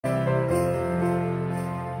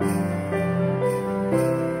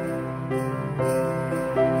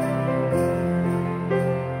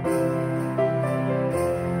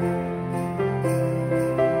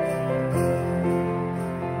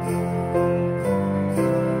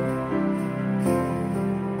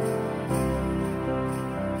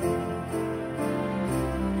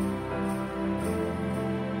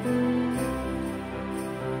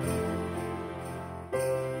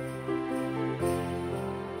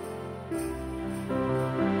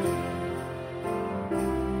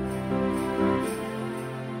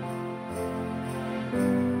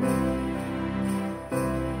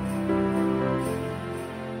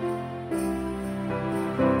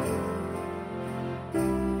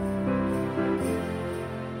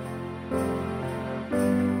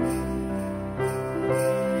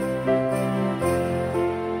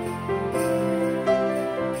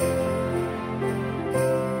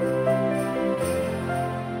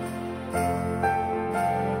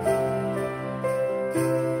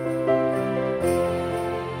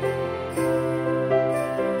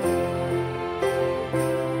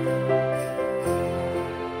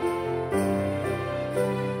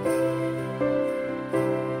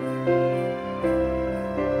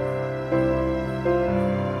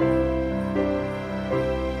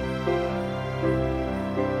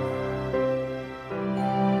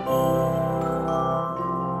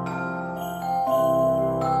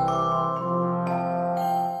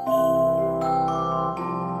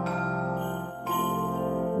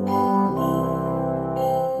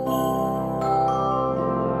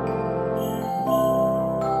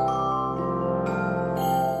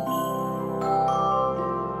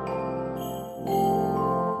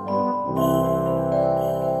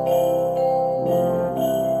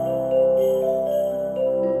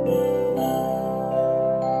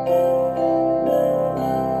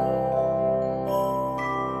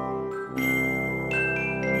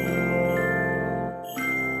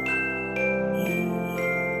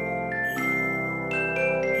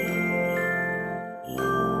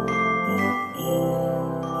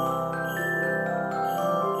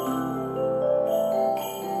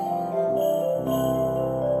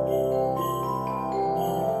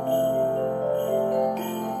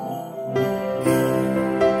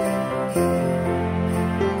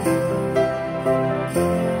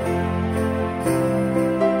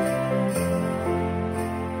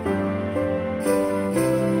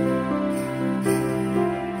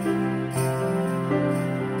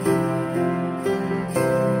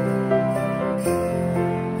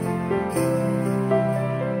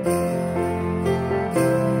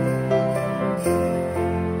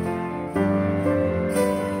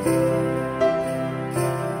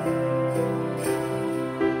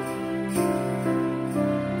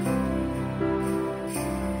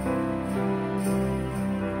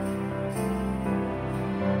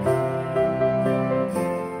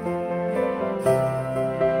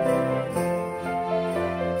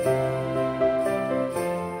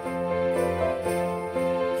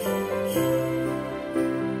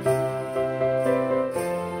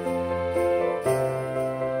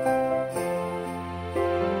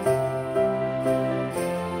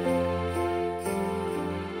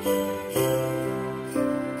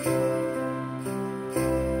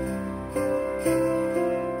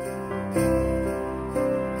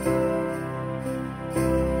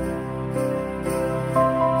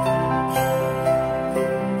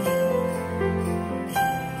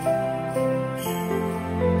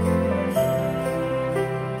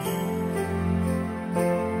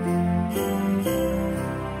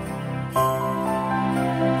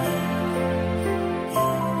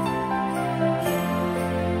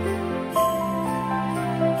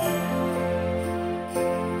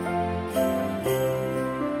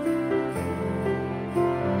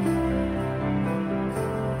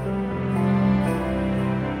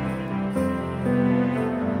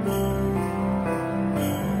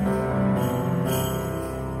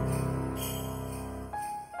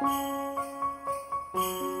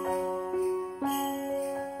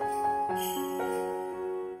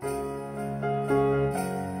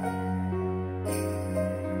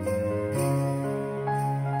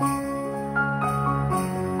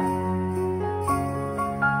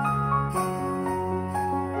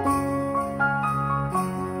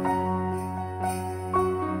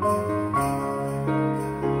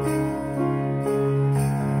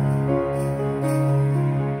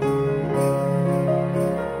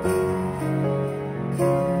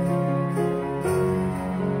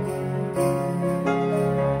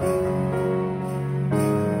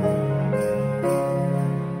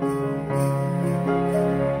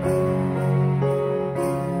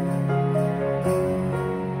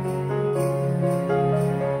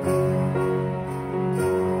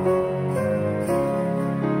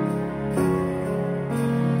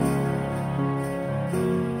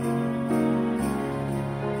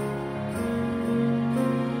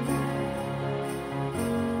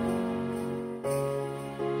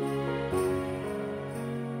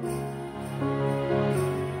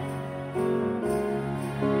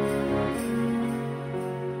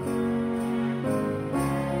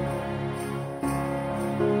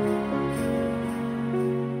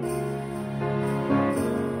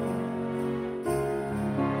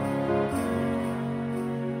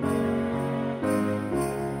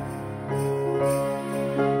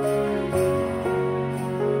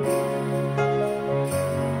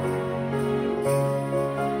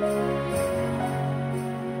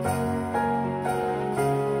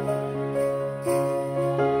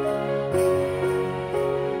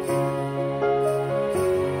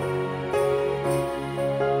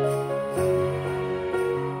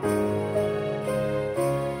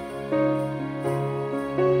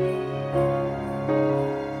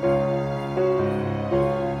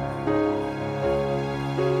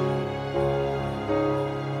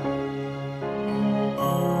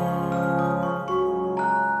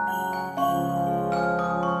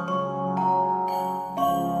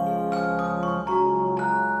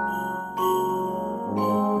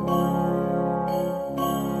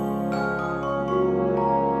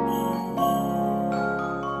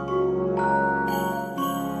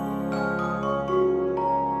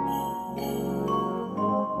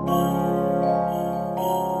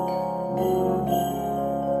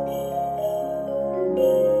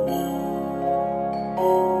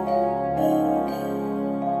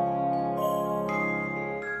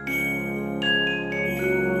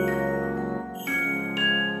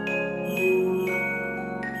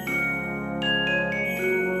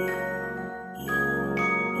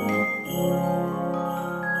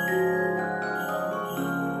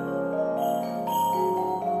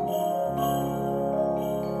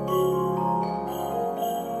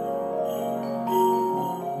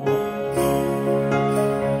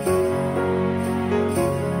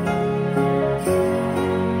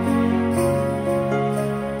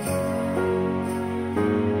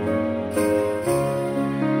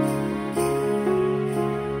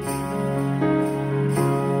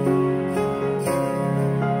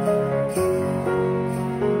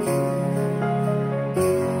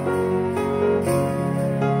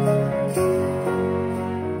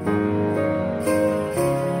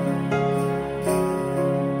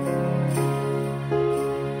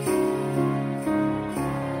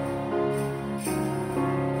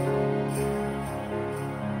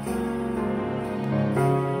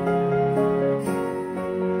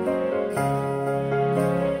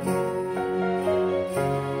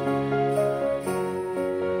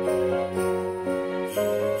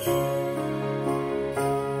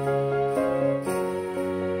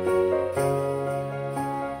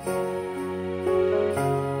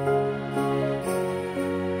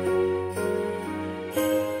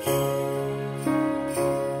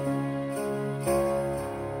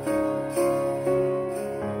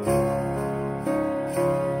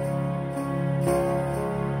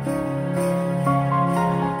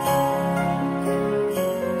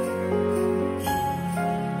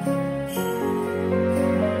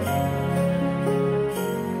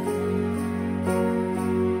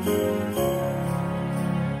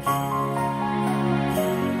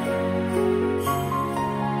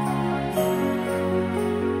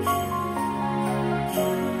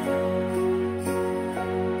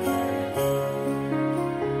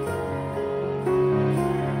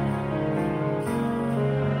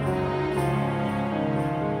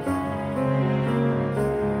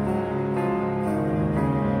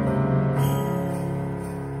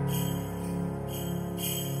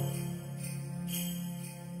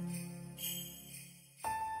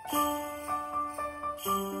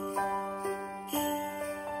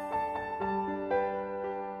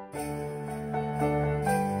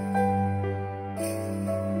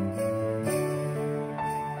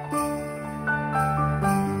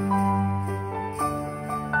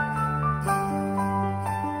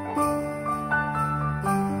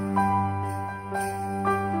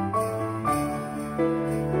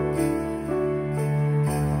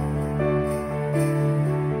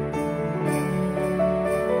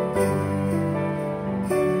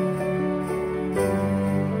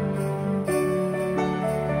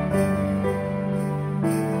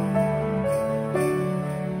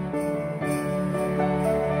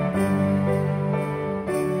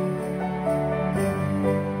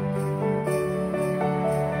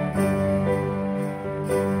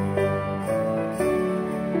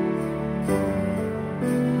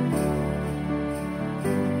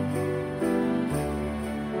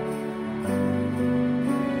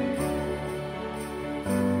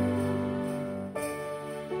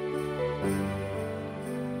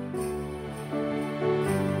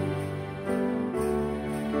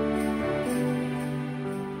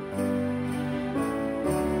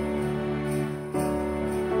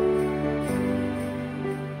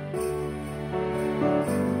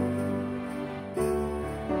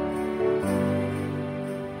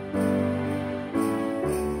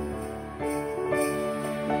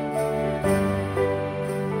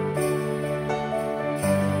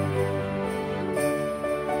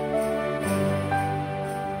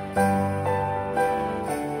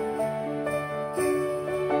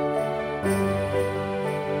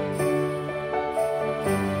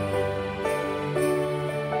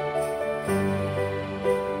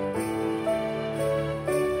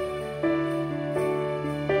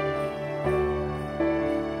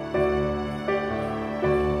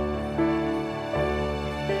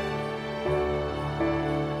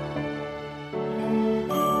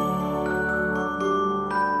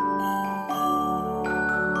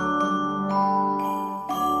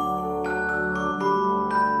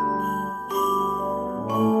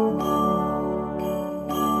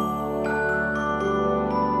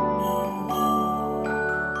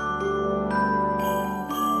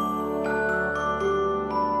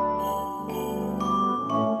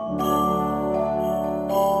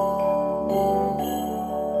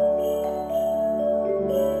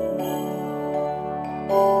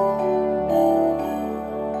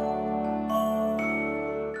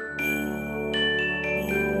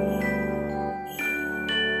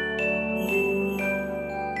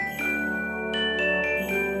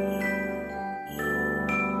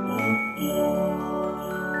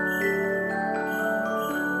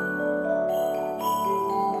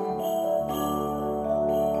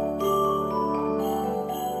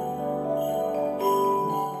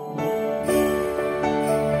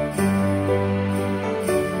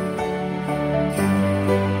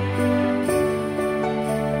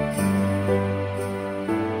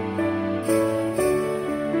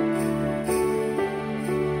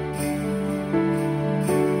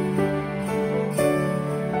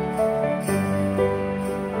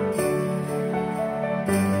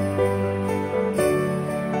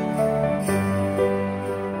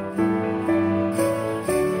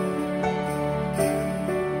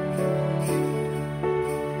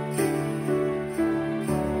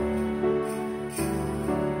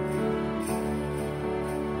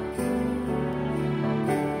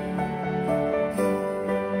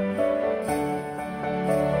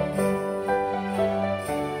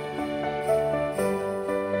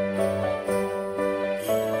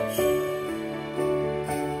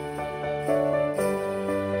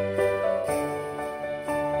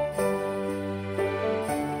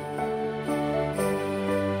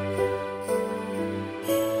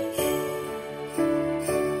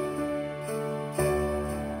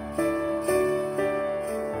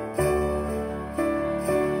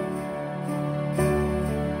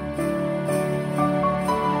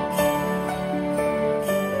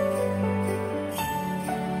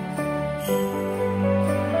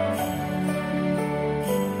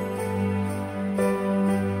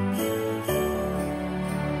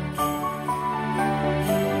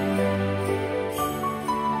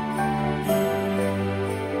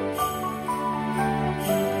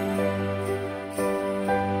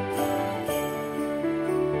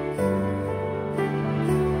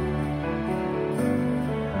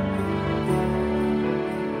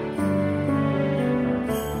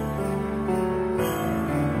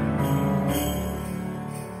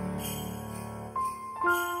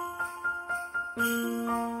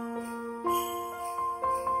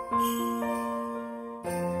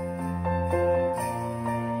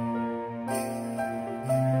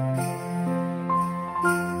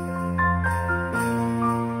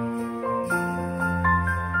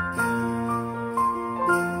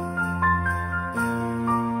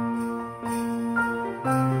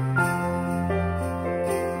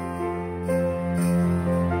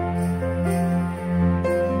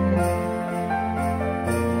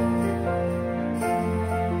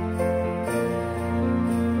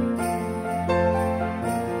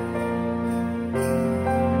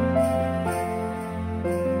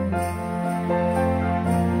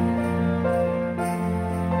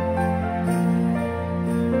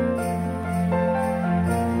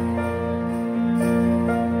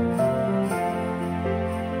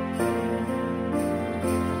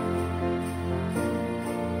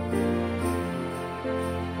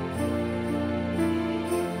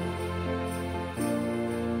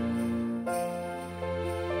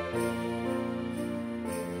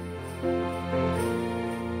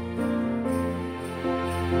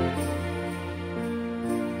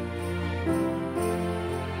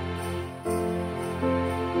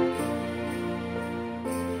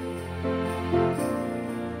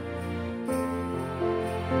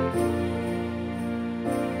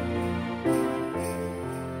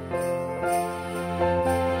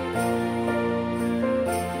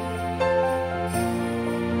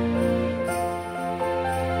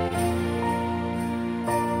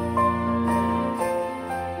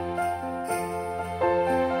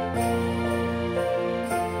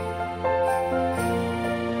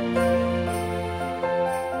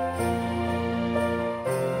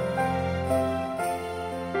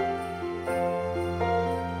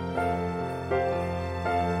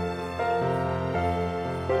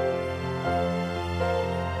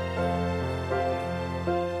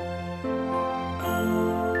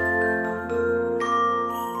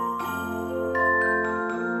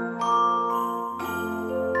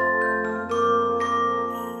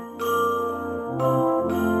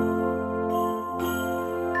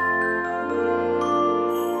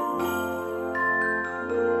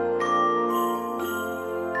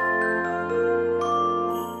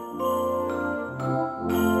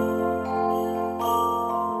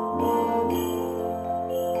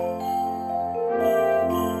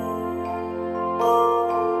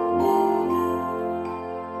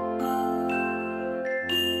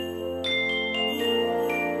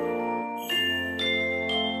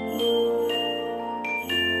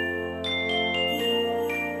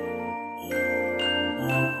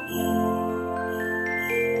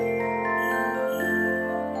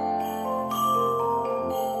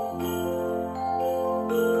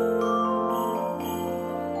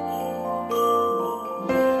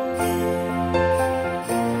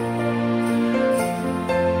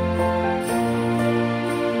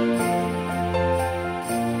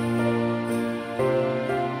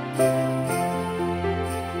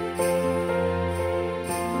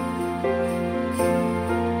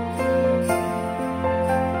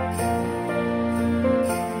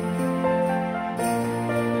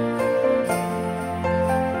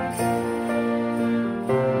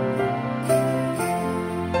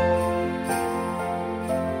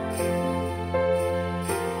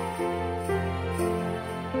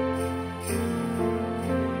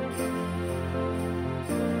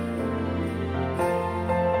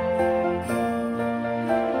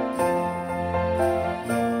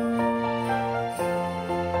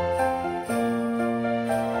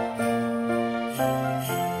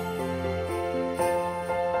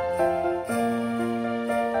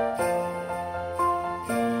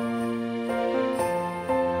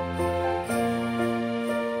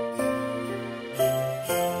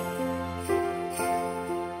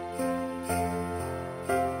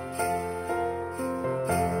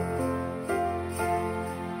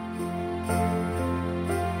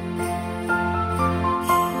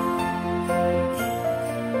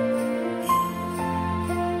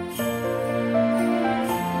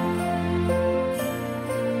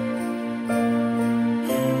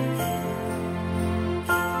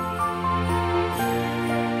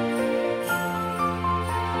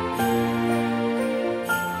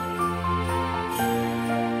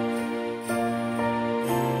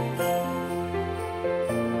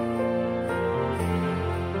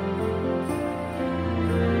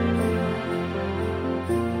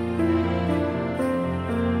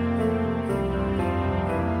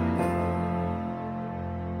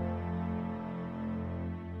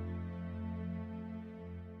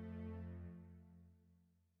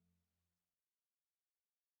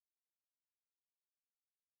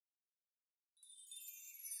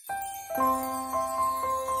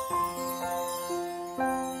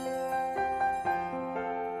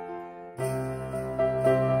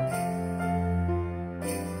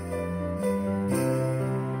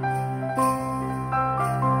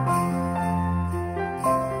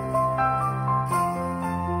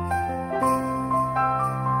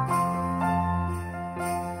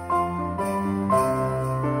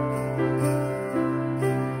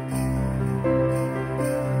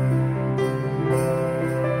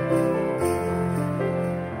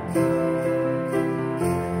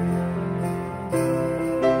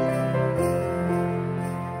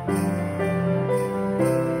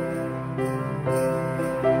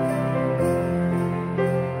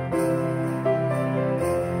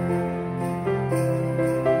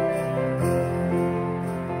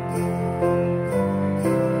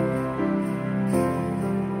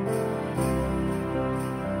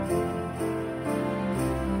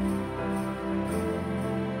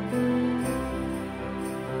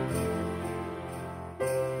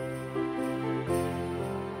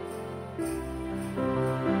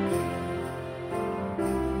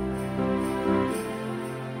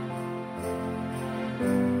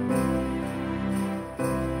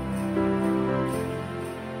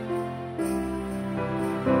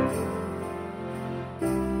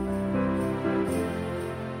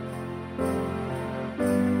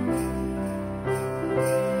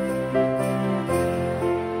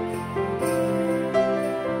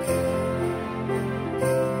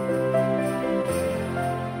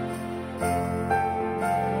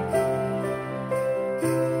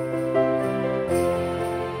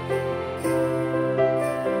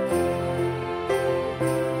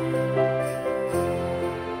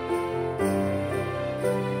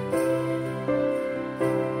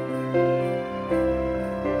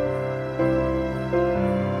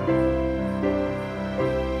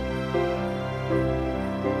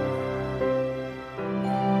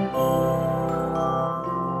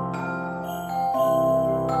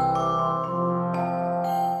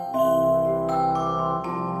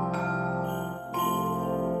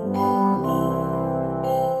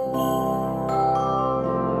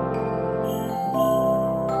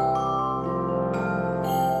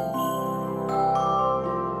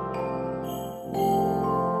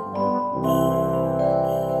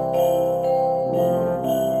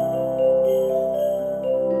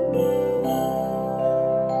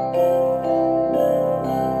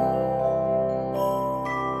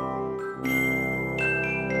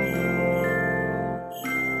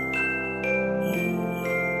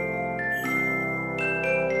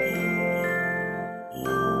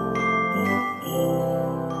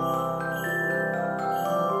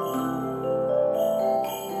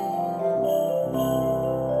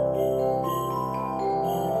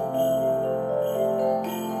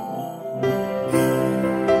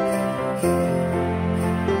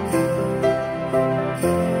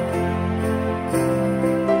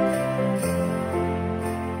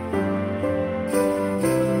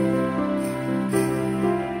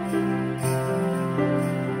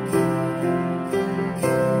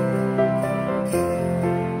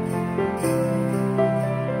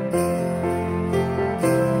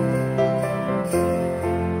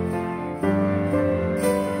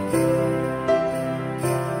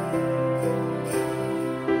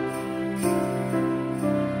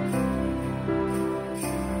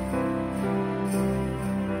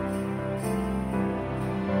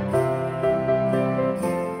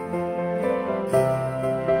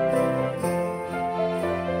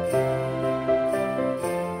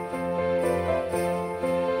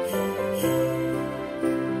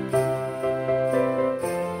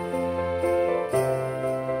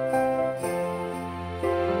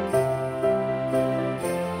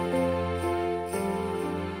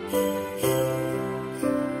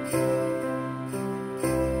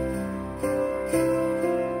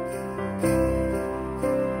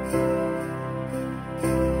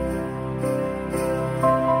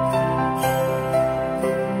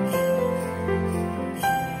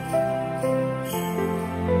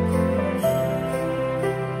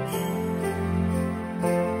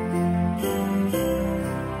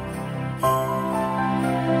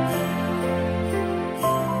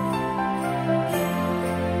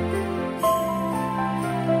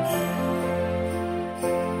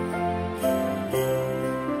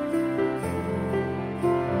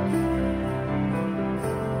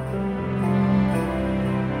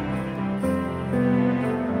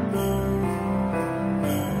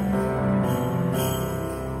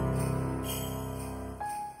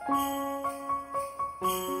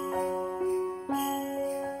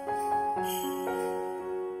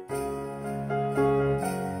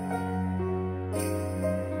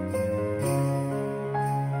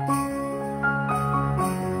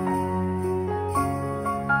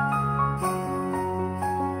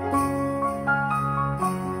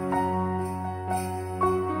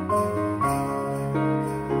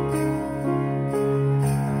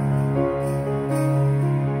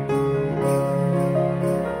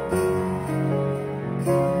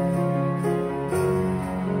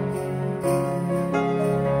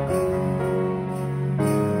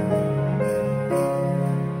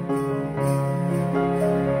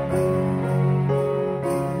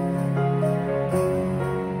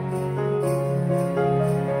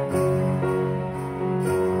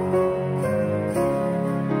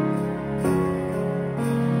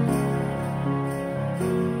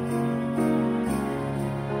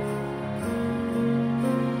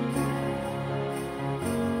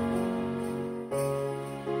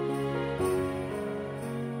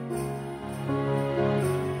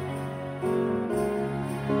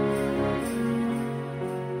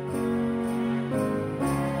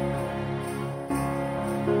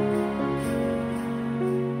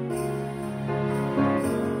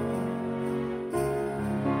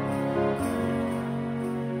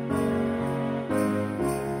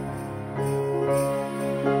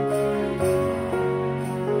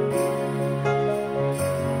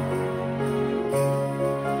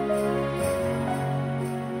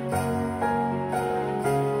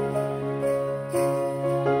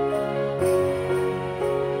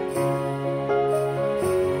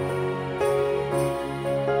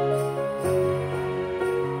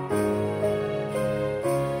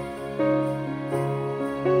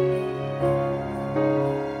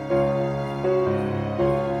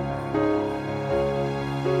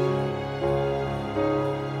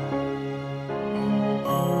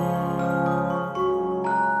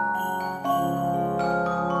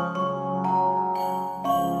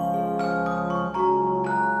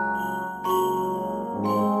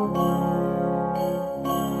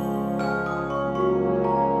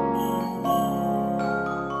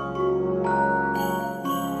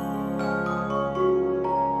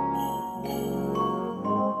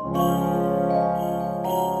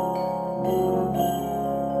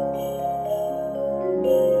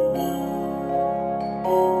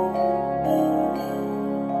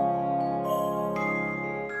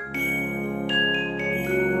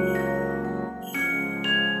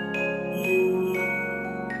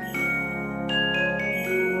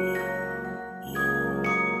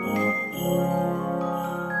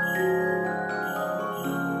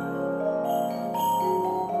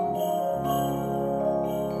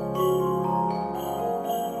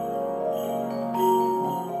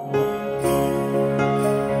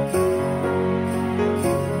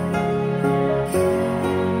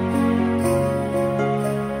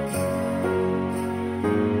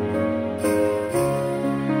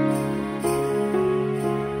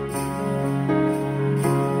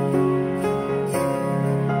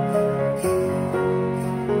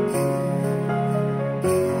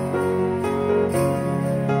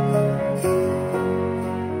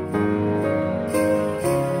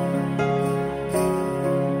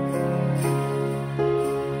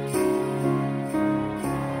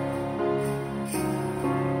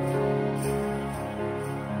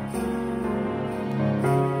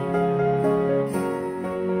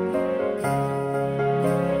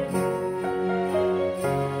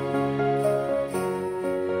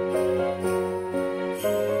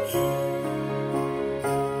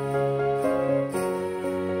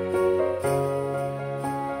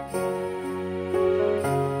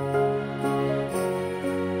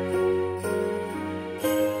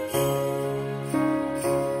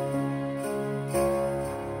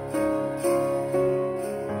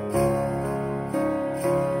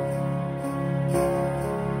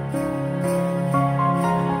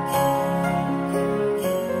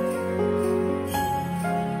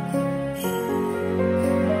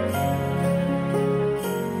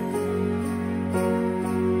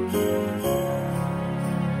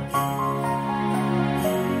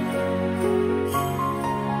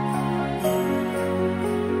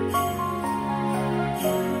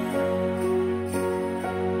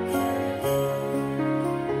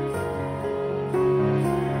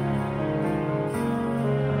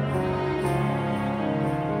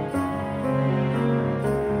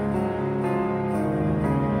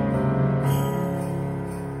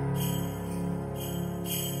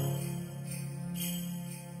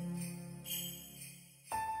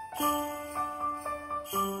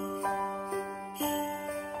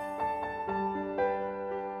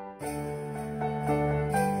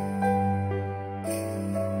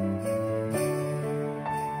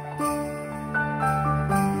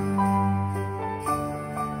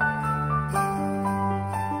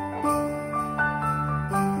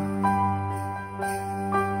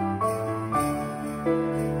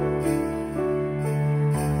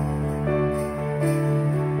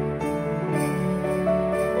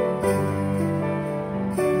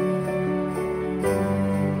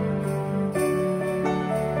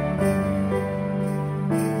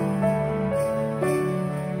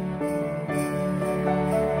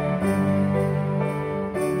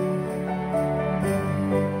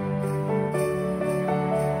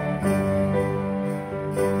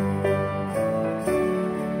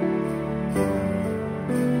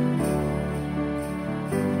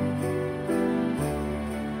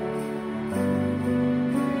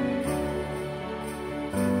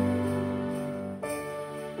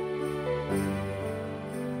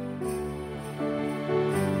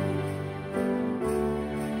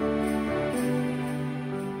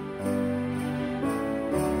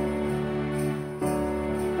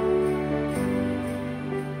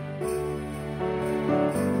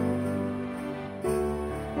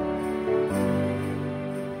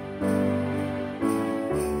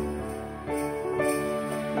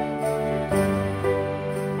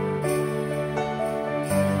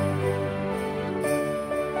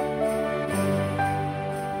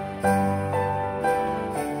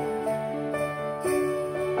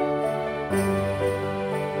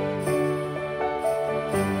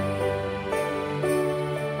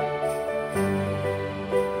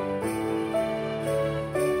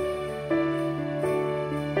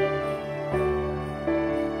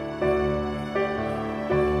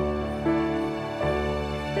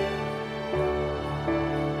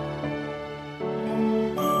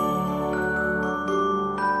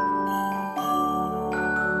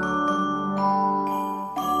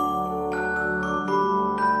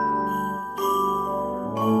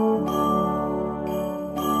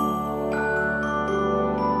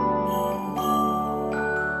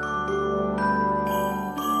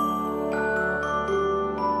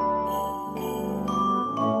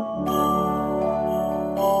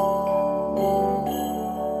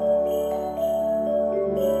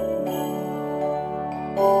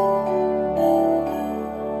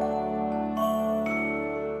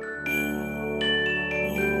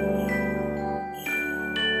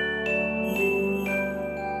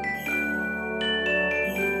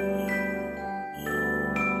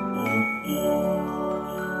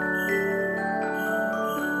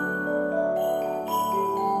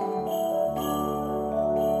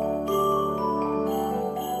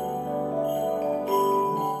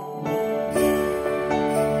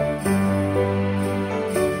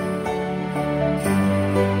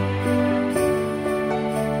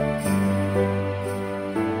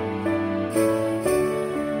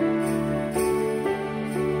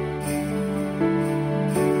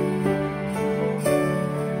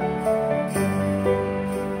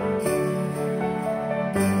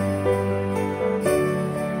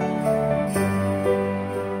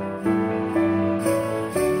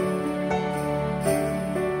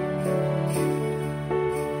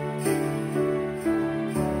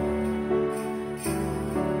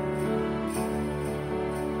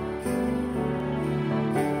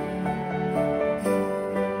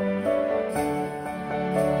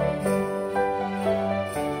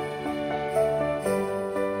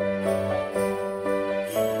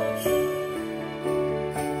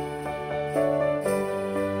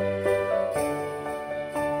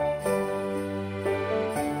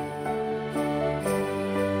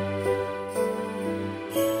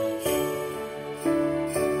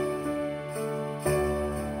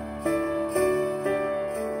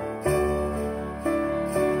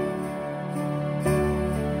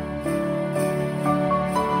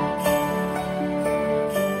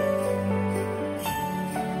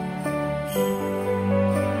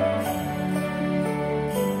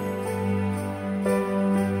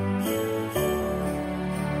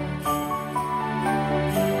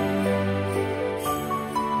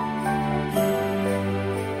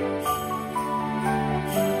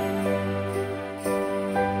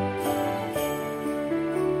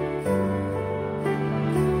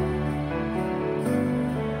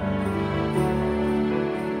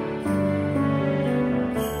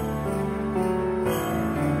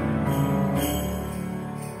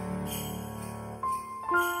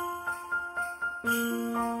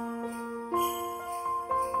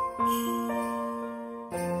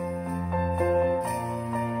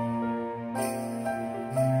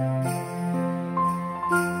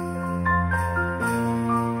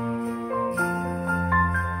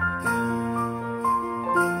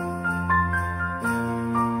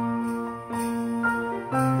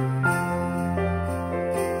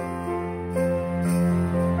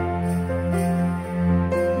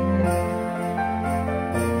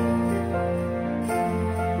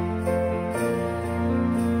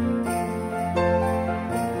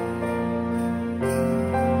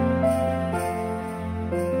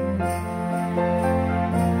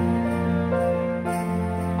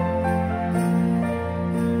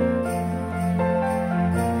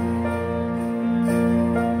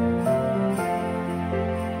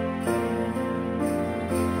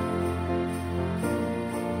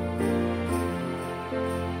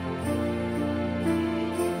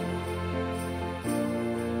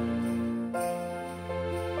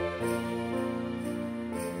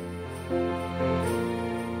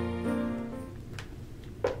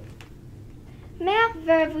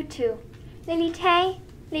tout. Les lutins,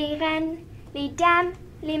 les reines, les dames,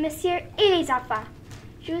 les messieurs et les enfants.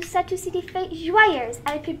 Je vous souhaite aussi des fêtes joyeuses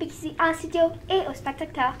à la public ici en studio et aux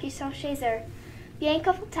spectateurs qui sont chez eux, bien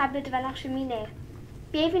confortables devant leur cheminée.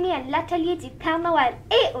 Bienvenue à l'atelier du Père Noël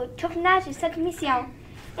et au tournage de cette émission.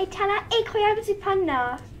 Les talents incroyables du Pôle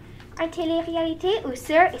Nord. En télé-réalité où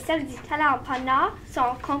ceux et celles du talent au Pôle Nord sont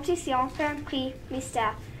en compétition pour un prix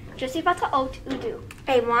mystère. Je suis votre hôte, Oudou.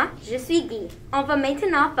 Et moi, je suis Guy. On va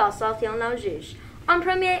maintenant faire sortir nos juges. En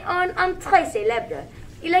premier, un homme très célèbre.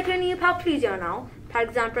 Il est connu par plusieurs noms, par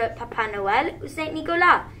exemple Papa Noël ou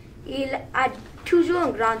Saint-Nicolas. Il a toujours un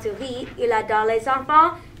grand sourire, il adore les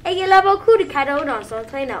enfants et il a beaucoup de cadeaux dans son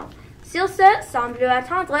traîneau. Sur ce, sans plus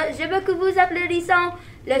attendre, je veux que vous applaudissons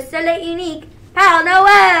le seul et unique Père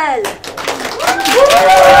Noël! Joyeux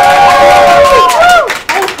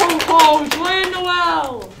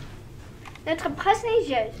Noël! Notre prochaine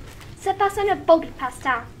juge, cette personne a beaucoup de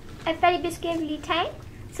passe-temps. Elle fait les biscuits lutins,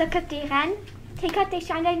 s'occupe des reines, tricote des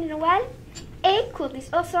chandails de Noël et court des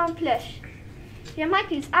ours en peluche. J'aimerais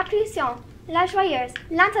que nous applaudissions la joyeuse,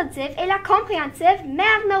 l'attentive et la compréhensive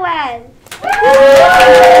Mère Noël.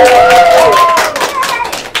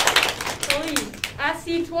 Oui,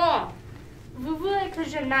 assis-toi. Vous voulez que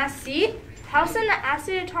je m'assieds? Personne n'a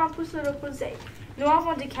assez de temps pour se reposer. Nous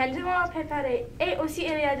avons des cadeaux à préparer et aussi il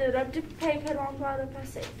y a des robes de poupée que l'on doit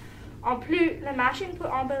repasser. En plus, la machine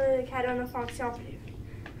pour emballer les cadeaux ne fonctionne plus.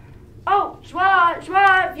 Oh, Joie,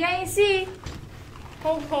 viens ici. Ne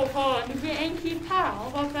vous inquiétez pas, on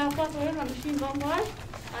va faire passer la machine d'emballage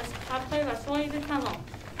après la soirée de talent.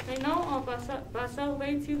 Maintenant, on va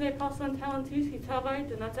saluer tous les personnes talentueuses qui travaillent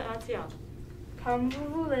de notre atelier. Comme vous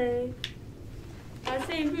voulez.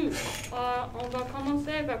 Asseyez-vous. On va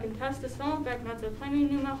commencer avec une test de son avec notre premier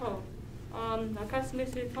numéro. La casse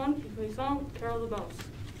Monsieur Ton qui présente Carole Boss.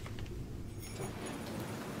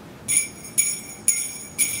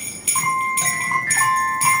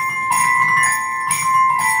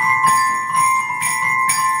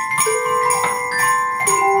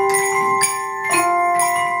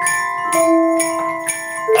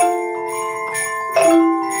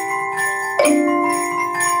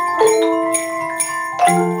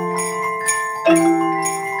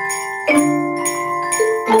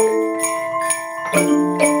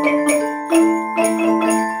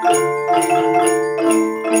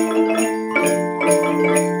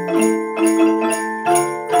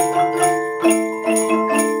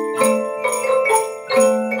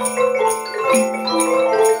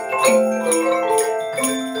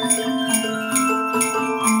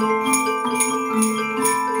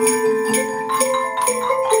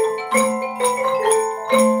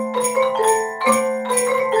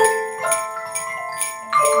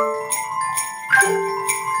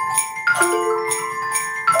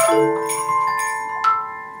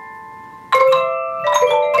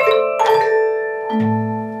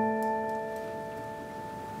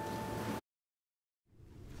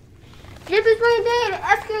 J'ai besoin d'aide.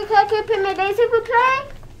 Est-ce que quelqu'un peut m'aider, s'il vous plaît?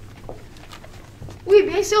 Oui,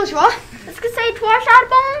 bien sûr, Joie. Est-ce que c'est toi,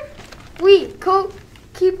 Charbon? Oui,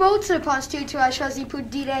 qui d'autre penses-tu que tu as choisi pour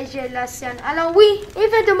diriger la scène? Alors oui,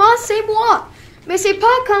 évidemment, c'est moi. Mais c'est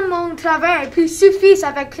pas comme mon travail plus suffit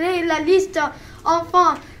avec créer la liste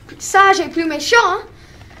d'enfants sages et plus méchants.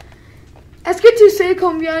 Est-ce que tu sais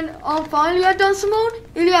combien d'enfants il y a dans ce monde?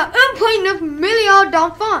 Il y a 1,9 milliard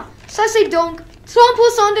d'enfants. Ça, c'est donc 100%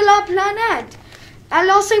 de la planète.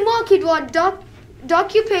 Alors, c'est moi qui dois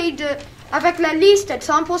d'occuper avec la liste de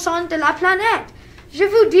 100% de la planète. Je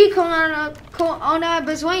vous dis qu'on a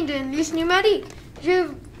besoin d'une liste numérique. J'ai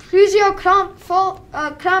plusieurs crampes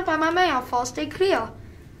à ma main à force d'écrire.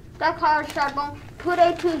 D'accord, Charbon.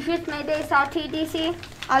 Pourrais-tu juste m'aider à sortir d'ici?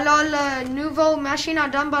 Alors, la nouvelle machine à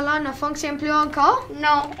d'emballage ne fonctionne plus encore?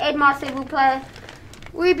 Non, aide-moi, s'il vous plaît.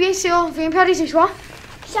 Oui, bien sûr. Viens par ici, Joie.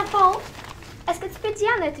 Charbon, est-ce que tu peux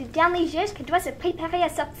dire à notre dernier juge qu'il doit se préparer à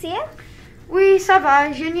sortir? Oui, ça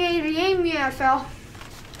va. Je n'ai rien mieux à faire.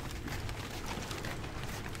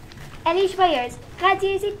 Elle est joyeuse,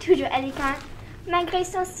 radieuse et toujours élégante. Malgré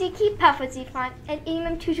son style qui est parfois différent, elle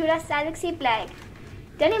aime toujours la salle avec ses blagues.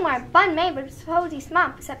 Donnez-moi un bon main d'applaudissement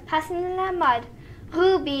pour cette personne de la mode.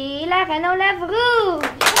 Ruby, la reine aux lèvres rouges!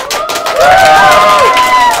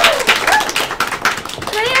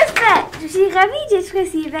 Joyeuse fête! Je suis ravie d'être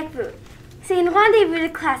ici avec vous. C'est un rendez-vous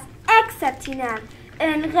de classe exceptionnel.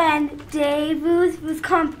 Une reine de vous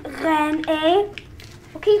comprenez?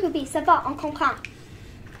 Ok, Ruby, ça va, on comprend.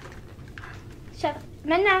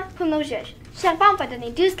 Maintenant, pour nos juges. Charbon va donner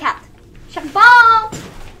 12 cartes. Charbon!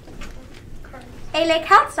 Et les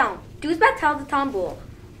cartes sont 12 batteurs de tambour,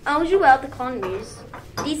 un joueur de cornemuse,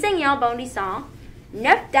 10 seigneurs bondissants,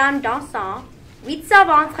 9 dames dansant, 8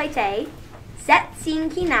 savants traités, 7 cygnes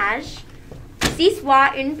qui nagent, 6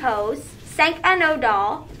 oies une pause, 5 anneaux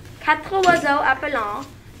d'or, 4 oiseaux appelants,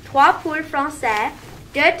 3 poules français,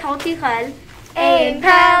 2 tourterelles et une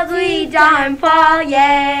perdrix dans un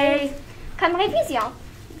poirier. Comme révision,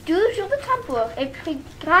 12 jours de tambour est plus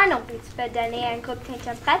grand nombre que tu peux donner à un groupe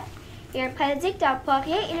d'interprètes et un prédicteur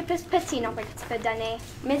poirier est le plus petit nombre que tu peux donner.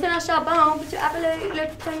 Maintenant, Charbon, peux-tu appeler le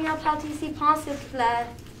premier participant, s'il te plaît?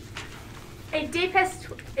 Et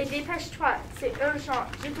dépêche-toi, c'est urgent.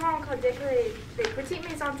 Je dois encore décorer les petites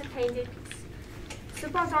maisons de pain d'épices.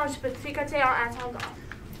 Cependant, je peux tricoter en attendant.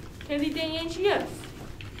 Quelle idée ingénieuse!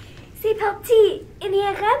 C'est parti! Il n'y a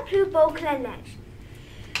rien plus beau que la neige.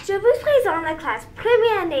 Je vous présente la classe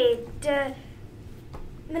première année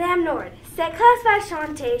de Madame Nord. Cette classe va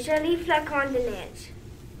chanter Joli flocon de neige.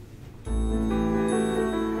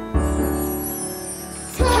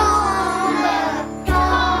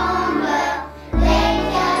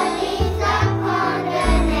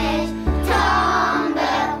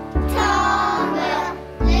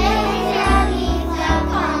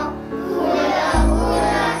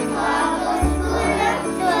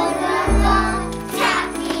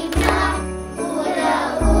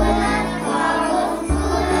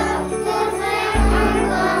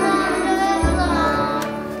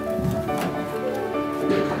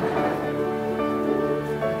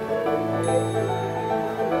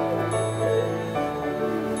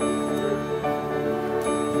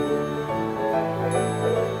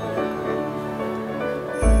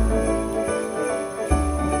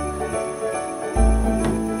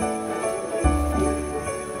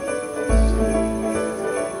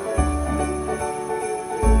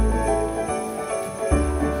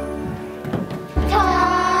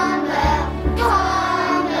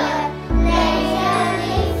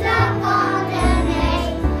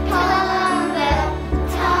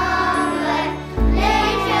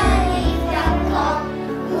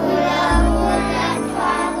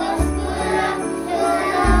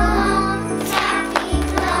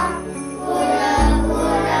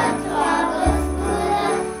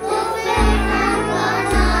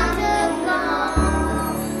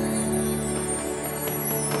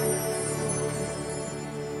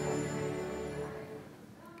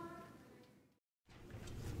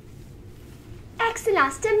 Excellent,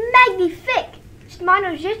 c'était magnifique. Je demande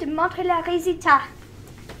au juge de montrer le résultat.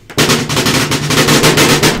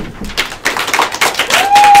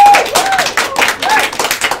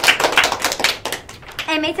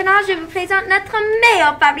 Et maintenant, je vous présente notre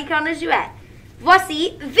meilleur fabricant de jouets.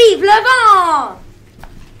 Voici Vive le vent!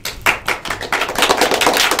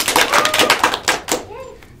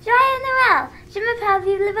 Joyeux Noël! Je m'appelle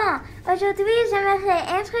Vive le vent. Aujourd'hui, j'aimerais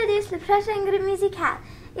introduire le prochain groupe musical.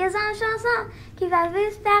 Ils ont une chanson qui va vous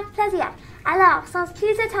faire plaisir. Alors, sans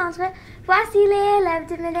plus attendre, voici les élèves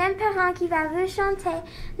de Madame Perrin qui va vous chanter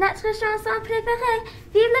notre chanson préférée,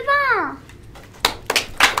 Vive le vent!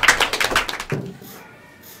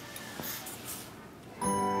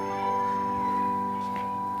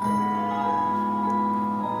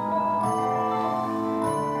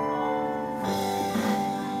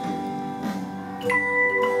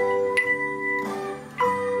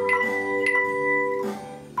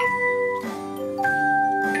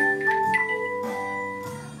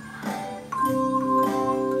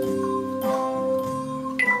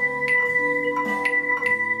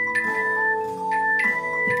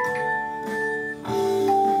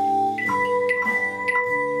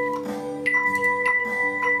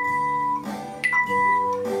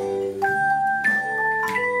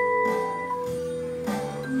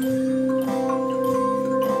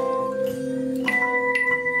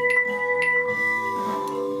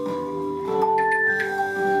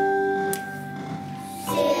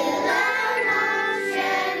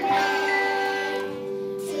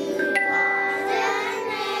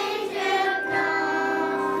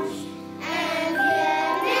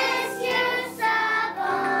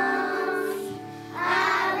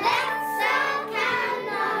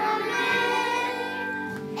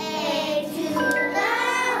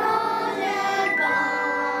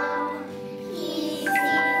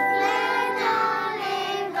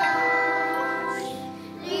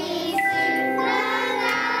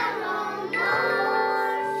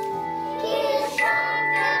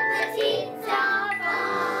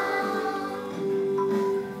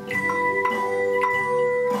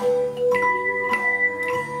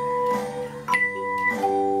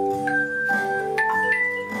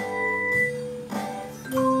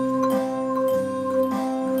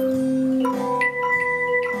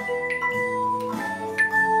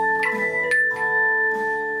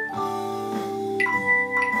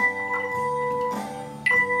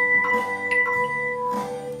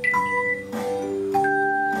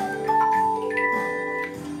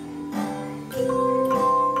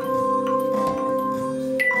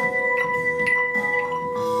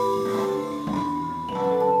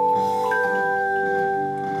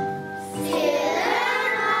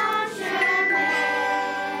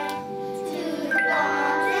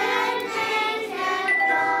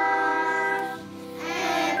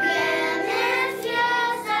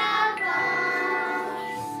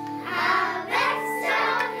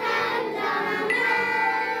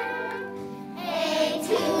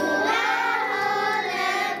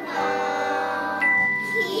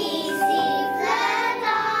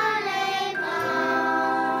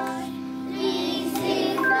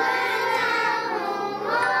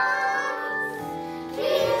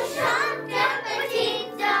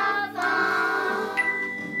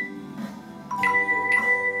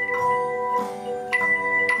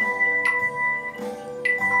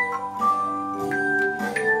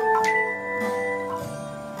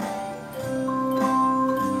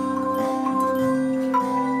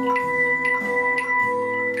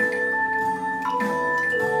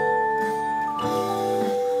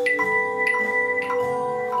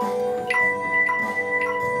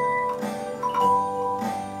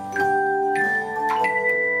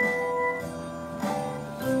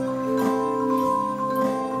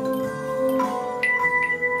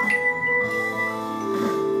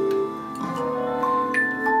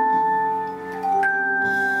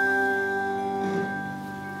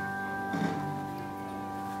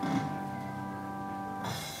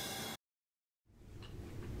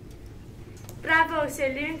 c'est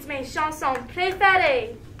l'une de mes chansons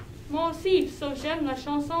préférées. Moi aussi, j'aime la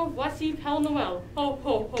chanson Voici Père Noël. Ho,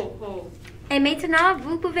 ho, ho, ho. Et maintenant,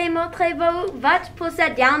 vous pouvez montrer vos votes pour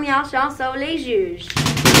cette dernière chanson, les juges.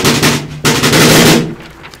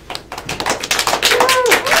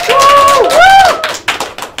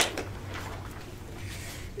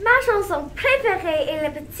 Ma chanson préférée est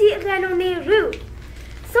Le Petit Renommé Roux.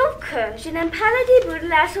 Sauf que je n'aime pas le début de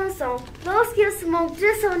la chanson, lorsqu'il se moque de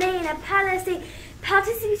son nez et n'a pas laissé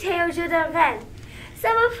participer au jeu de reine. Ça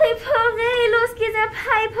me fait pleurer lorsqu'il n'a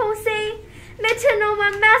pas y pensé. Maintenant,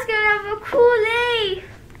 ma mascara va couler.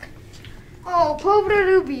 Oh, pauvre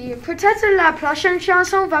Ruby, peut-être la prochaine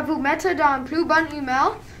chanson va vous mettre dans une plus bonne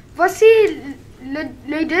humeur. Voici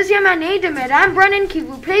la deuxième année de Madame Brennan qui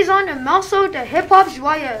vous présente un morceau de hip-hop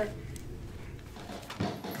joyeux.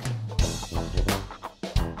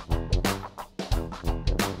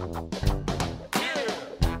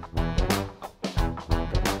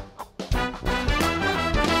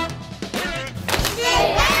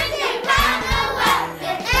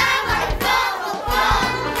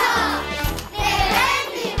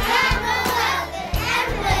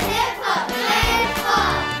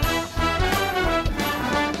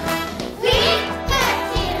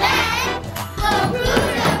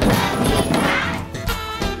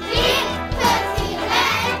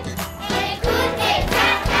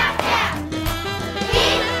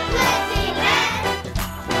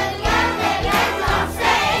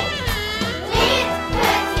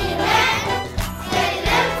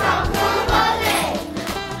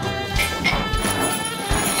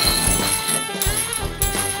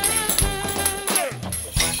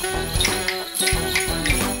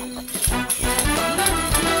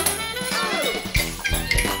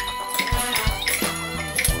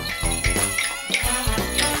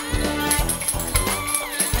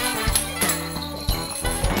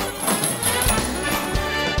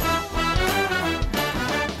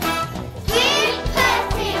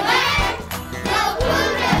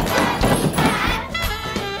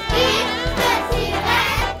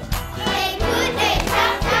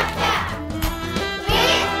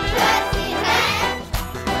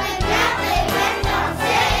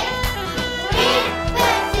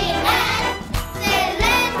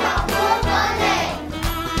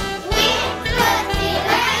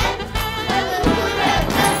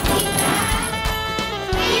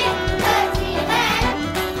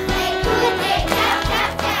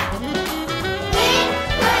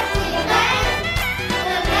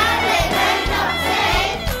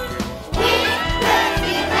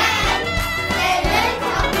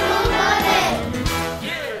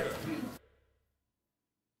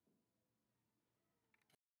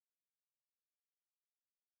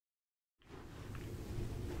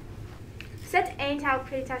 Cette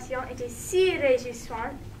interprétation était si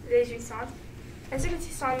réjouissante. Est-ce que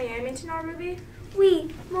tu sens mieux maintenant, Ruby?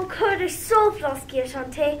 Oui, mon cœur souffle lorsqu'il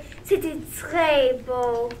chantait. C'était très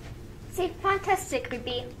beau. C'est fantastique,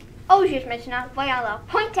 Ruby. Au juge maintenant, voyons leur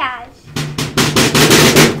pointage.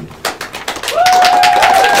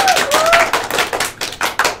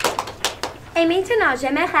 Et maintenant,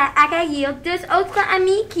 j'aimerais accueillir deux autres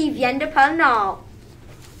amis qui viennent de Pôle Nord.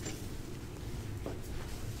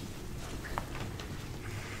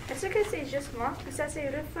 Est-ce que c'est juste moi ou ça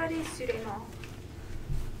s'est refroidi soudainement?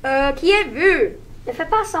 Qui est vu? Ne fais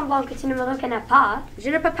pas semblant que tu ne me reconnais pas.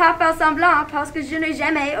 Je ne peux pas faire semblant parce que je n'ai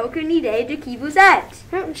jamais aucune idée de qui vous êtes.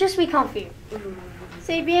 Je suis confus.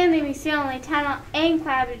 C'est bien l'émission Les Talents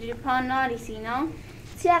Incroyables du Pôle Nord ici, non?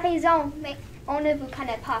 Tu as raison, mais on ne vous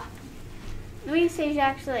connaît pas. Oui, c'est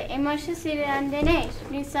Jacques Soleil et moi je suis Anne des Neiges.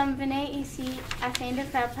 Nous sommes venus ici afin de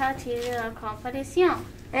faire partie de la compétition.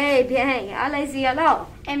 Eh bien, allez-y alors.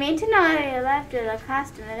 Et maintenant, les élèves de la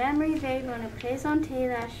classe de Madame Rivet vont nous présenter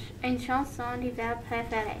une chanson d'hiver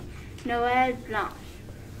préférée, Noël Blanche.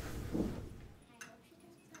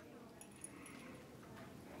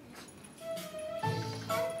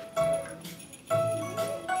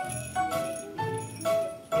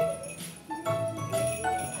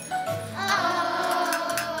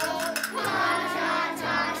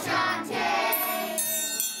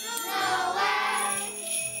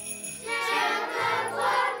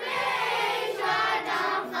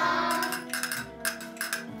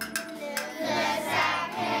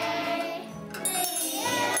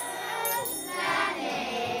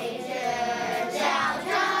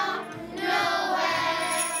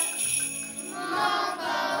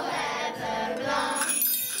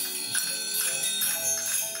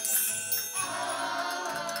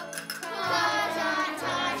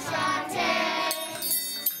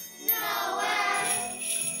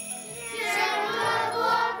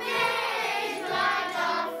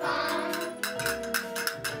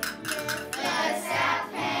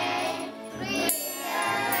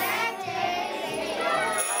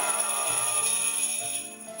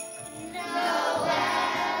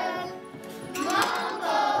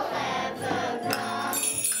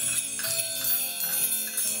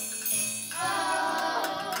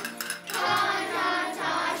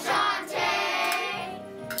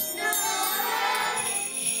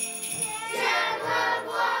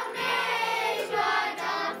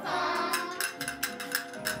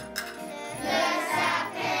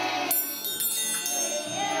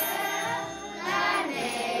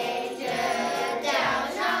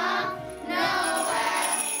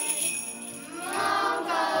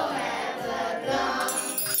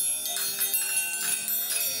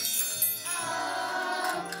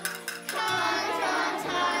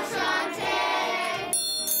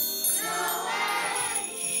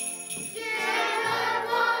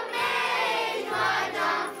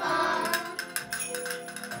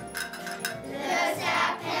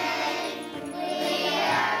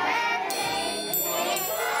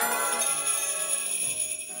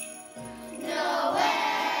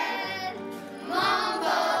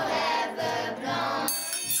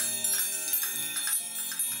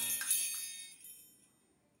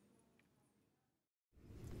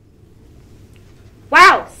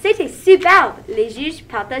 Wow, c'était superbe. Les juges,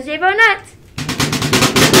 partagez vos notes.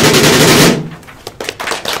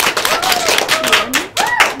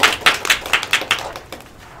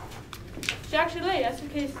 Jacques Gelé, est-ce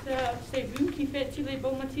que c'est vous qui faites tous les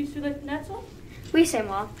beaux motifs sur les fenêtres? Oui, c'est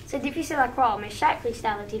moi. C'est difficile à croire, mais chaque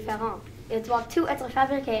cristal est différent. Il doit tout être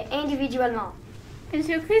fabriqué individuellement. Une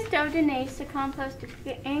cristal de neige se compose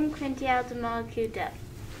d'une quintième de molécules d'eau.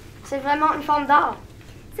 C'est vraiment une forme d'art.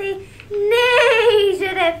 C'est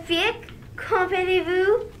neigeérifique,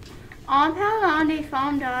 comprenez-vous? En parlant des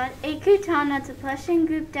formes d'art, écoutons notre prochain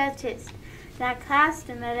groupe d'artistes. La classe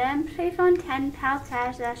de Madame Préfontaine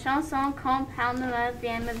partage la chanson Quand Père Noël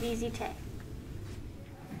vient me visiter.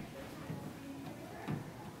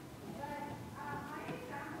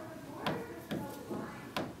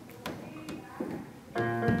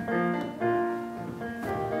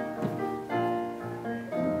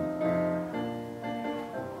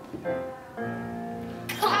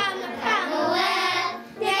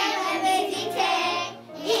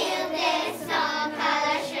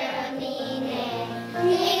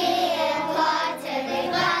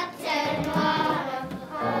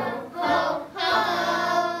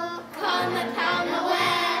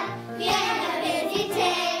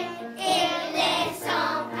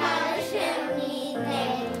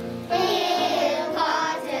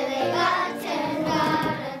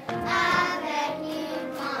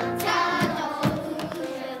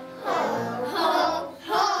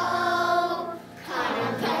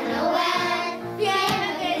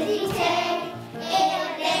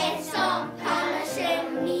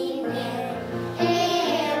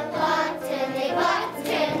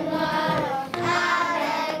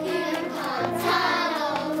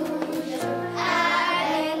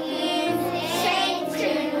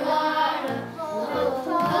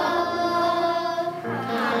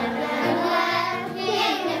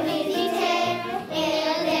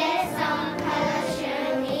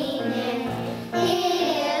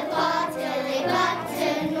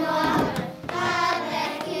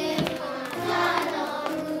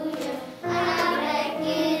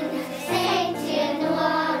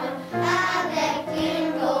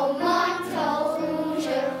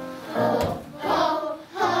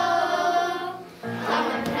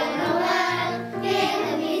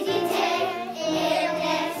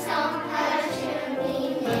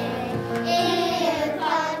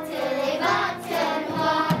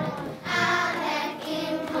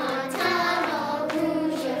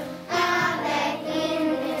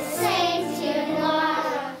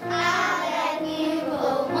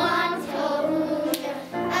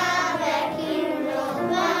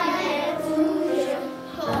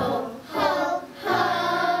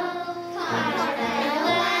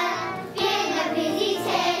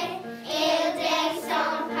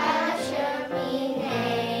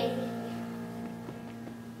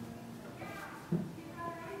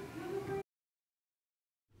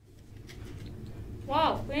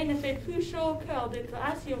 Wow, rien ne fait plus chaud au cœur d'être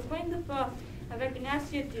assis au coin de feu avec une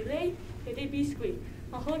assiette de lait et des biscuits.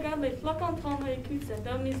 On regarde les flocons tomber et écoute cette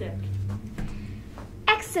belle musique.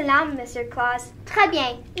 Excellent, Monsieur Claus. Très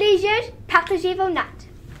bien. Les juges, partagez vos notes.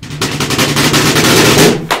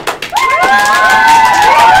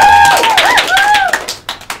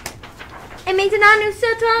 Et maintenant, nous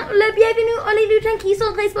souhaitons le bienvenu aux les lutins qui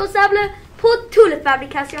sont responsables pour toute la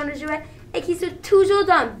fabrication de jouets et qui sont toujours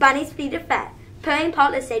dans un bon esprit de fête, peu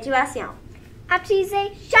importe la situation.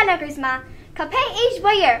 Applaudissez chaleureusement Copain et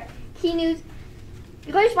Joyeux qui nous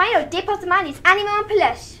rejoignent au département des animaux en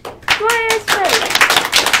peluche. Joyeuse fête!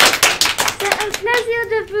 C'est un plaisir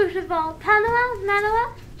de vous revoir. Père Noël, Manuel,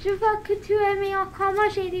 je vois que tu aimes encore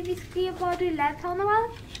manger des biscuits au bord du lait, Père Noël.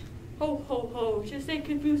 Ho, ho, ho, je sais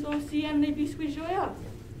que vous aussi aimez les biscuits joyeux.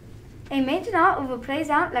 Et maintenant, on vous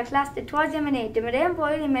présente la classe de 3e année de Madame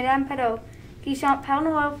Boyle et Madame Perrault qui chantent Père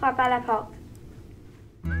Noël frappe à la porte.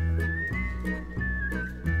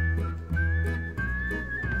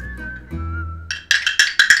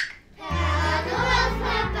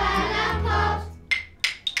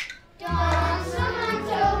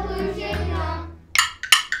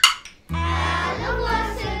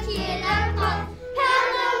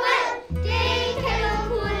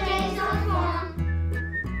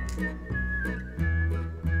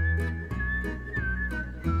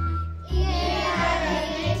 Il est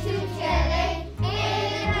arrivé tout seul.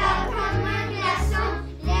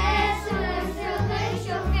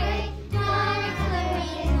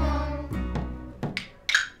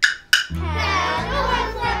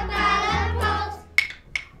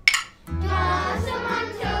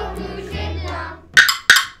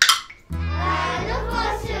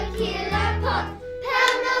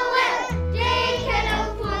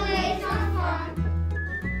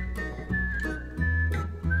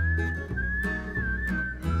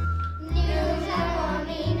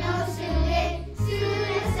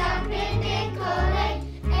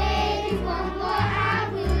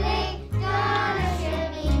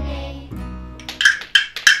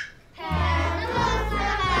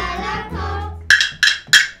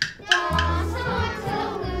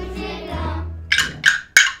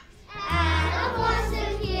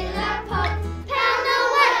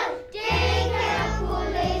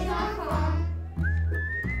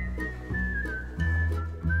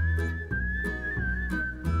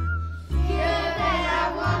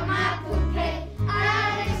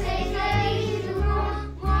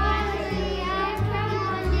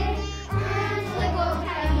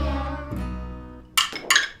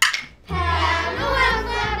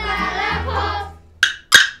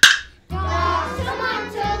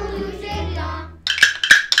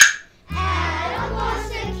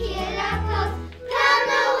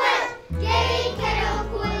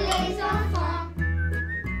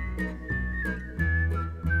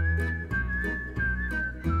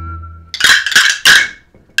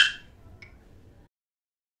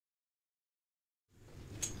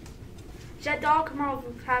 J'adore comment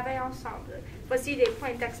vous travaillez ensemble. Voici des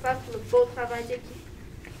points d'expert pour le beau travail d'équipe.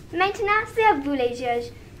 Maintenant, c'est à vous les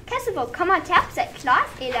juges. Quels sont vos commentaires pour cette classe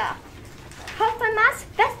et leur performance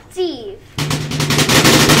festive?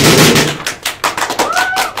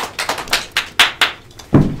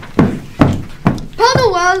 Père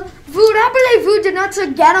Noël, vous rappelez-vous de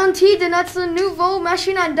notre garantie de notre nouveau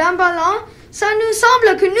machine à d'emballant? Ça nous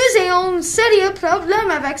semble que nous ayons un sérieux problème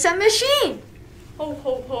avec cette machine. Ho,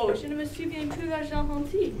 ho, ho, je ne me souviens plus la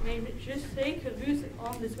garantie, mais je sais que vous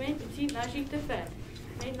avez besoin de petites magiques de faire.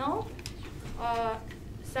 Maintenant,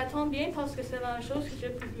 ça tombe bien parce que c'est la chose que je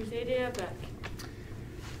peux vous aider avec.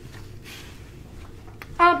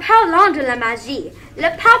 En parlant de la magie,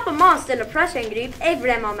 la performance de la prochaine groupe est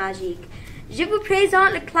vraiment magique. Je vous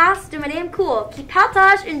présente la classe de Madame Cool qui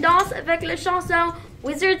partage une danse avec la chanson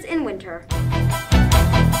Wizards in Winter.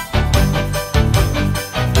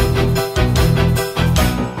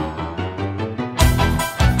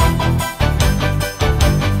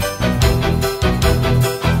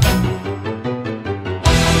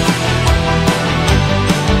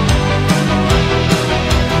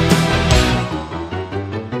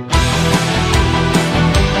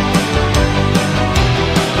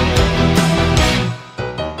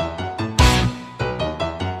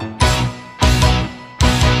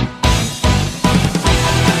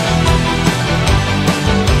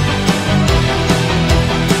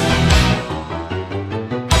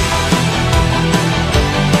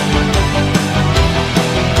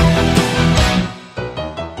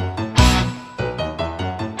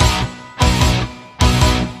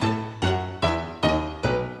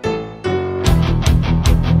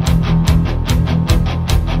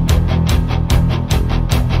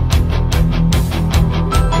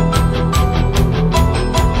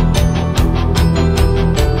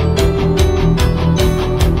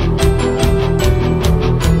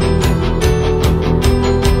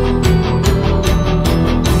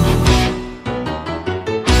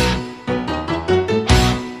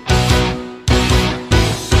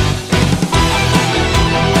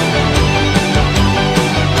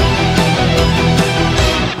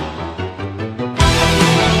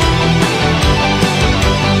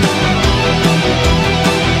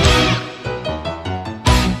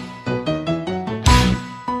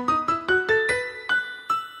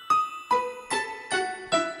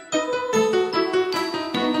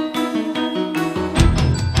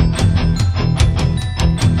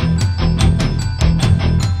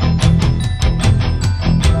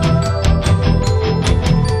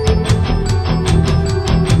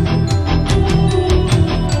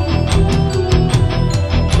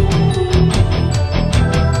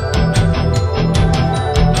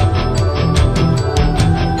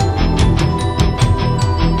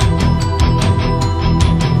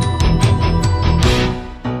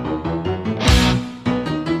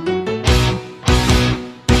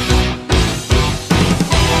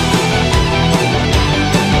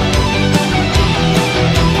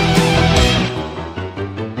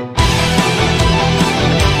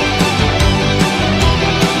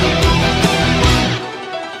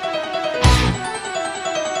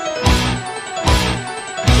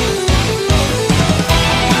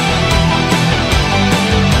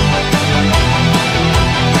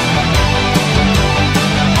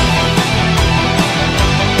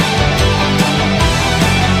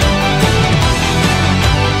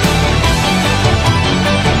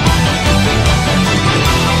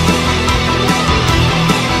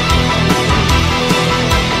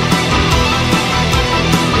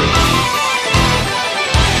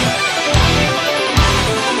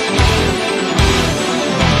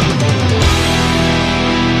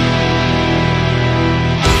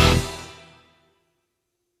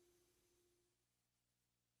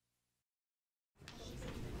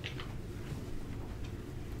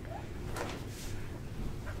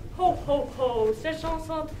 Ho, ho, ho, cette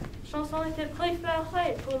chanson était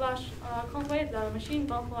préférée pour la conduite de la machine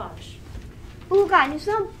d'emballage. Ouga, nous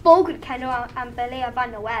avons beaucoup de cadeaux emballés avant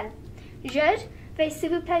Noël. Juge, veuillez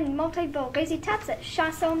s'il vous plaît nous montrer vos résultats de cette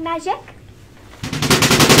chanson magique.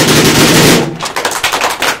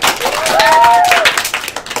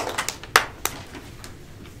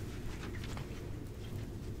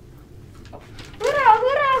 Hurrah,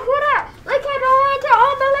 hurrah, hurrah! Les cadeaux ont été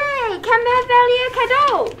emballés! Quel merveilleux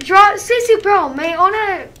cadeau! C'est super, mais on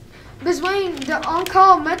a besoin de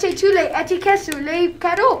encore mettre tous les étiquettes sur les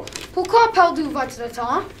cadeaux. Pourquoi perdez-vous votre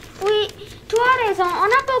temps? Oui, tu as raison. On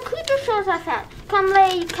a beaucoup de choses à faire, comme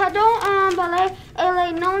les cadeaux emballés et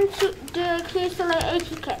les noms écrits sur les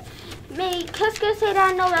étiquettes. Mais qu'est-ce que c'est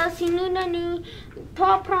à Noël si nous ne nous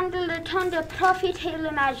pas prendre le temps de profiter de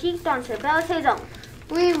la magie dans cette belle saison?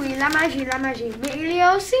 Oui, la magie. Mais il y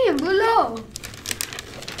a aussi un boulot.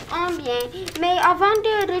 Oh bien, mais avant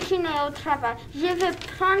de retourner au travail, je vais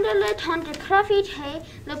prendre le temps de profiter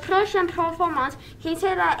de la prochaine performance qui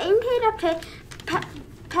sera interprétée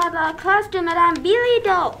par la classe de Madame Billy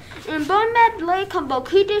Doe. Un bon medley comme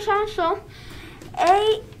beaucoup de chansons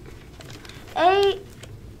et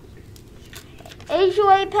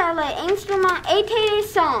joué par les instruments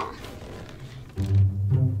intéressants.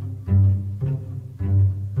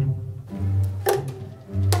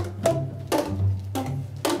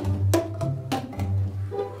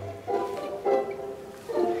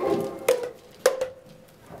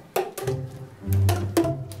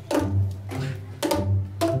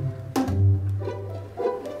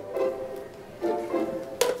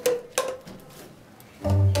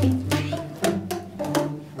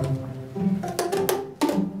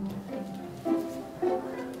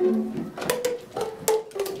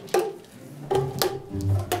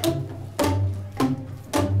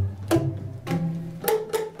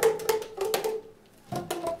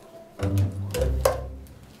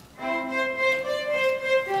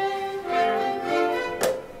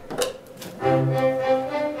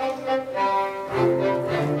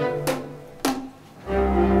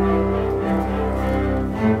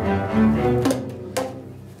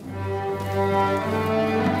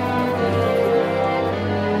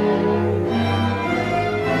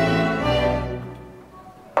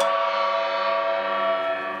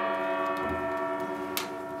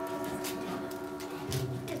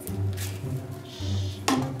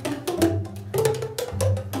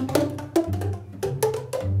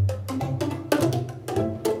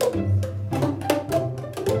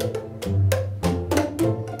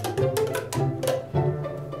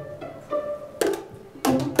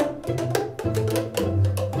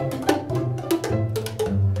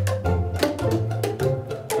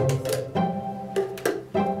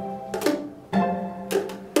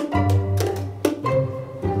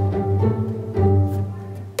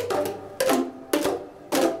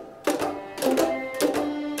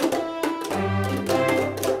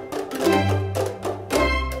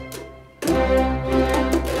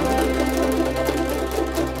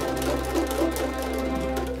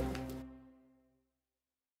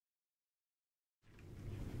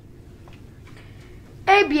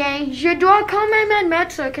 Eh bien, je dois quand même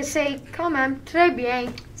admettre que c'est quand même très bien.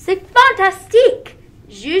 C'est fantastique!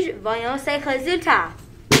 Juge, voyons ses résultats.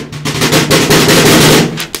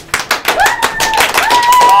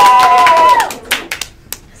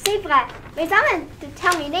 C'est vrai, mais avant de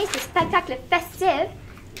terminer ce spectacle festif,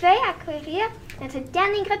 veuillez accueillir notre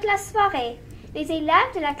dernier groupe de la soirée, les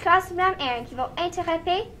élèves de la classe de Mme Erin qui vont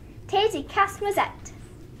interpréter Thèse et Casse-Noisette.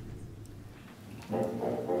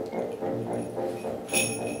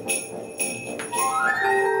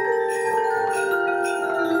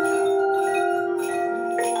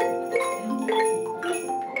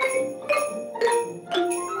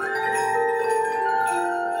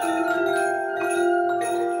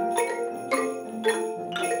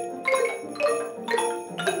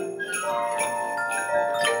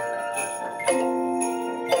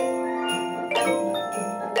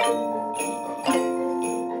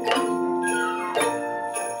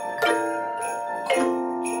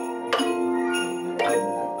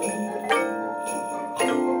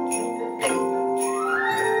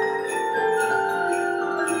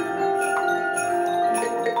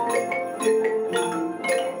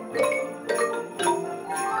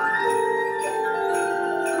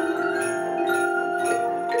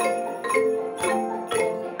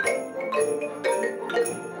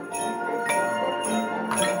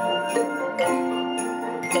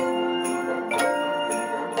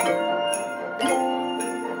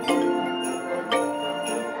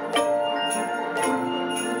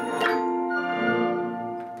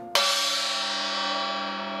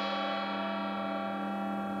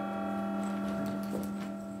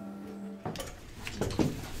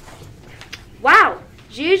 Wow!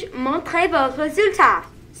 Juge, montrez vos résultats,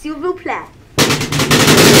 s'il vous plaît.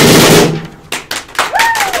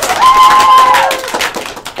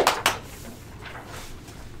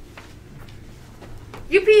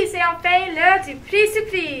 Youpi, c'est enfin l'heure du prix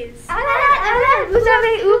surprise. Vous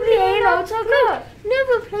avez oublié l'autre groupe. Nous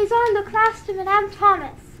vous présentons la classe de Madame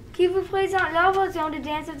Thomas, qui vous présente leur version de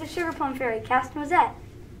Dance of the Sugar Plum Fairy, Casse-Noisette.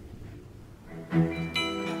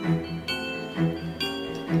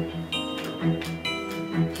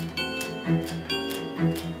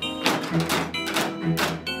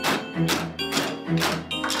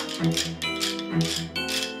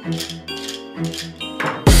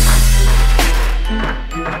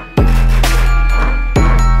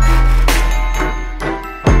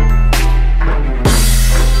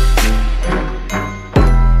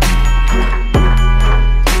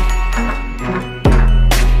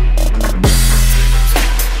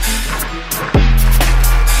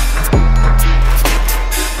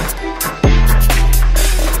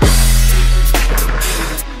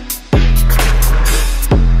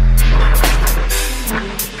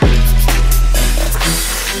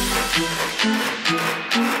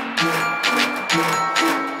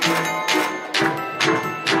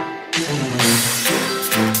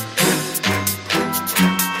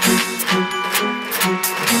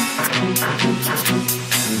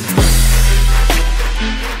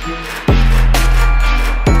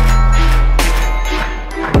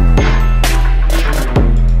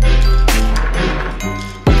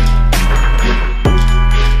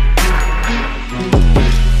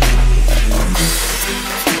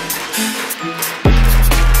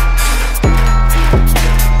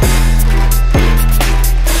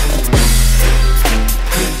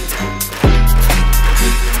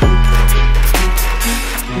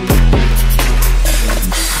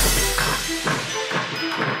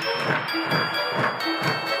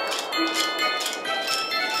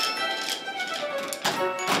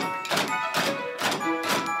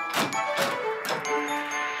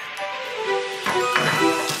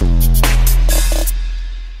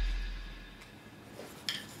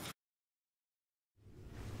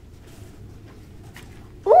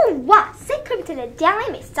 Ouah, c'est comme le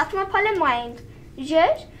dernier, mais certainement pas le moindre.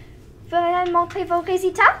 Juge, veuillez montrer vos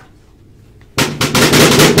résultats.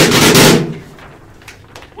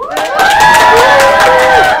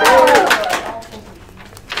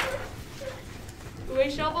 Oui,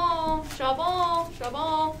 charbon, charbon,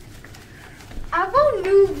 charbon.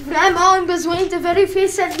 Avons-nous vraiment besoin de vérifier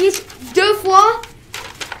cette liste 2 fois?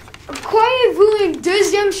 Croyez-vous une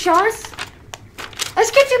deuxième chance?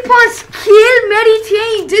 Est-ce que tu penses qu'il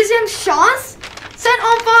méritait une deuxième chance? Cet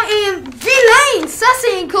enfant est vilain! Ça,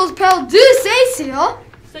 c'est une cause perdue, c'est sûr!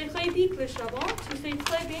 C'est ridicule, charbon. Tu sais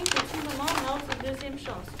très bien que tout le monde a une deuxième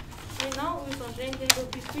chance. Maintenant, où sont gênés vos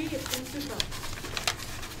biscuits et plein de sucre?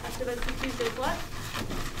 Est-ce que la suffit de quoi?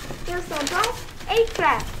 Ils sont bons et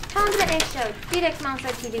frais, tendres et chauds, directement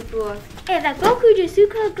sortis du four. Et avec beaucoup de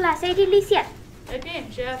sucre glacé délicieux. Eh bien,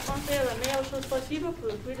 j'ai pensé à la meilleure chose possible pour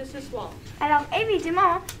le fruit de ce soir. Alors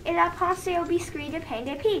évidemment, il a pensé aux biscuits de pain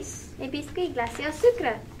d'épices. Les biscuits glacés au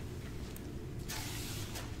sucre.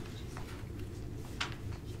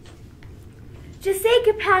 Je sais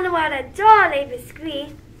que Père Noël adore les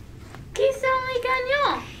biscuits. Qui sont les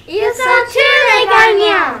gagnants? Ils sont tous les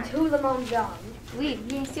gagnants. Tout le monde gagne. Oui,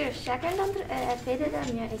 bien sûr, chacun d'entre eux a fait de leur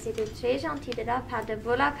mieux et c'était très gentil de leur part de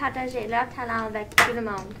vouloir partager leur talent avec tout le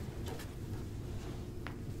monde.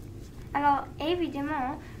 Alors,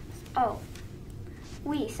 évidemment,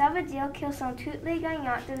 oui, ça veut dire qu'ils sont tous les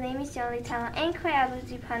gagnants de l'émission Les Talents Incroyables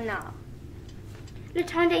du Pôle Nord. Le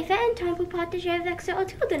temps des fêtes, un temps pour partager avec ceux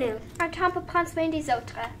autour de nous. Un temps pour prendre soin des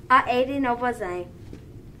autres. À aider nos voisins.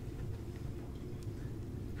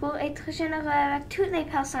 Pour être généreux avec toutes les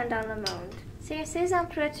personnes dans le monde. C'est ces ans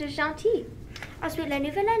pour être gentil. Ensuite, la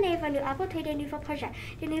nouvelle année va nous apporter de nouveaux projets,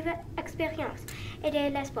 de nouvelles expériences et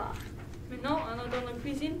de l'espoir. Maintenant, allons dans la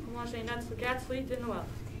cuisine pour manger notre gâterie de Noël.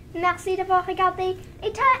 Merci d'avoir regardé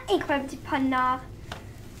Les Talents Incroyables du Pôle Nord.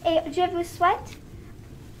 Et je vous souhaite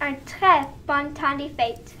un très bon temps des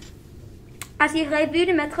fêtes. Assurez-vous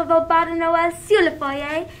de mettre vos bas de Noël sur le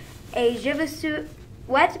foyer et je vous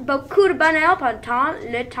souhaite beaucoup de bonheur pendant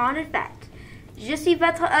le temps de fête. Je suis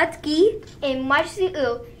votre hôte Guy. Et moi, je suis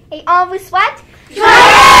U. Et on vous souhaite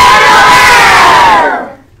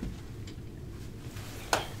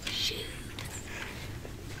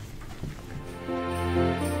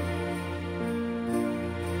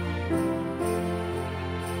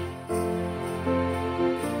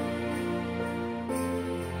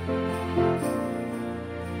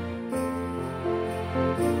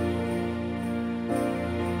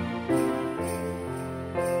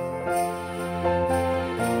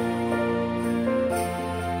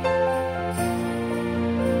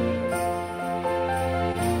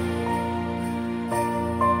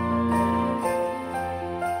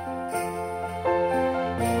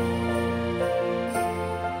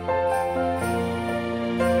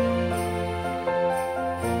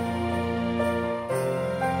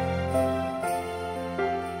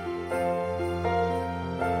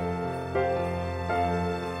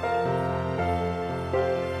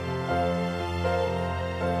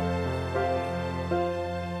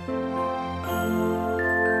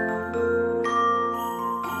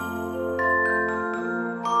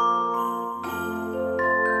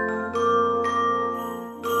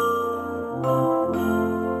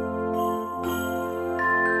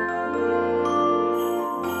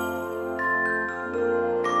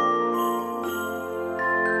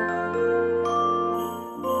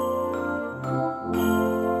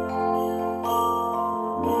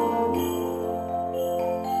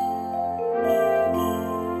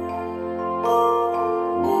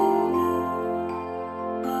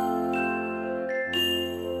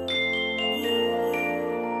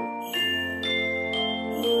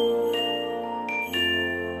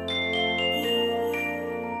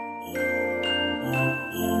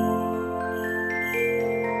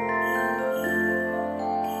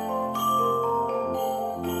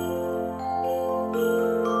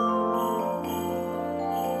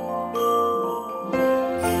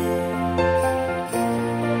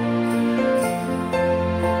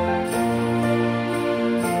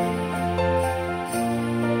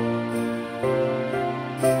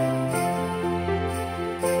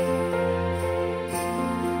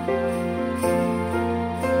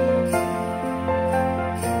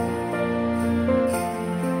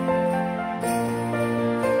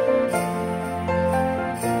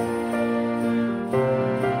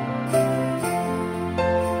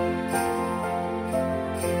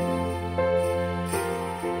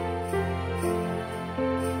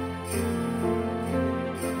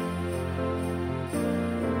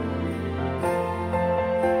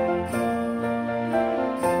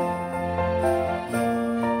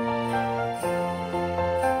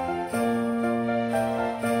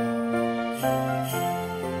Thank you.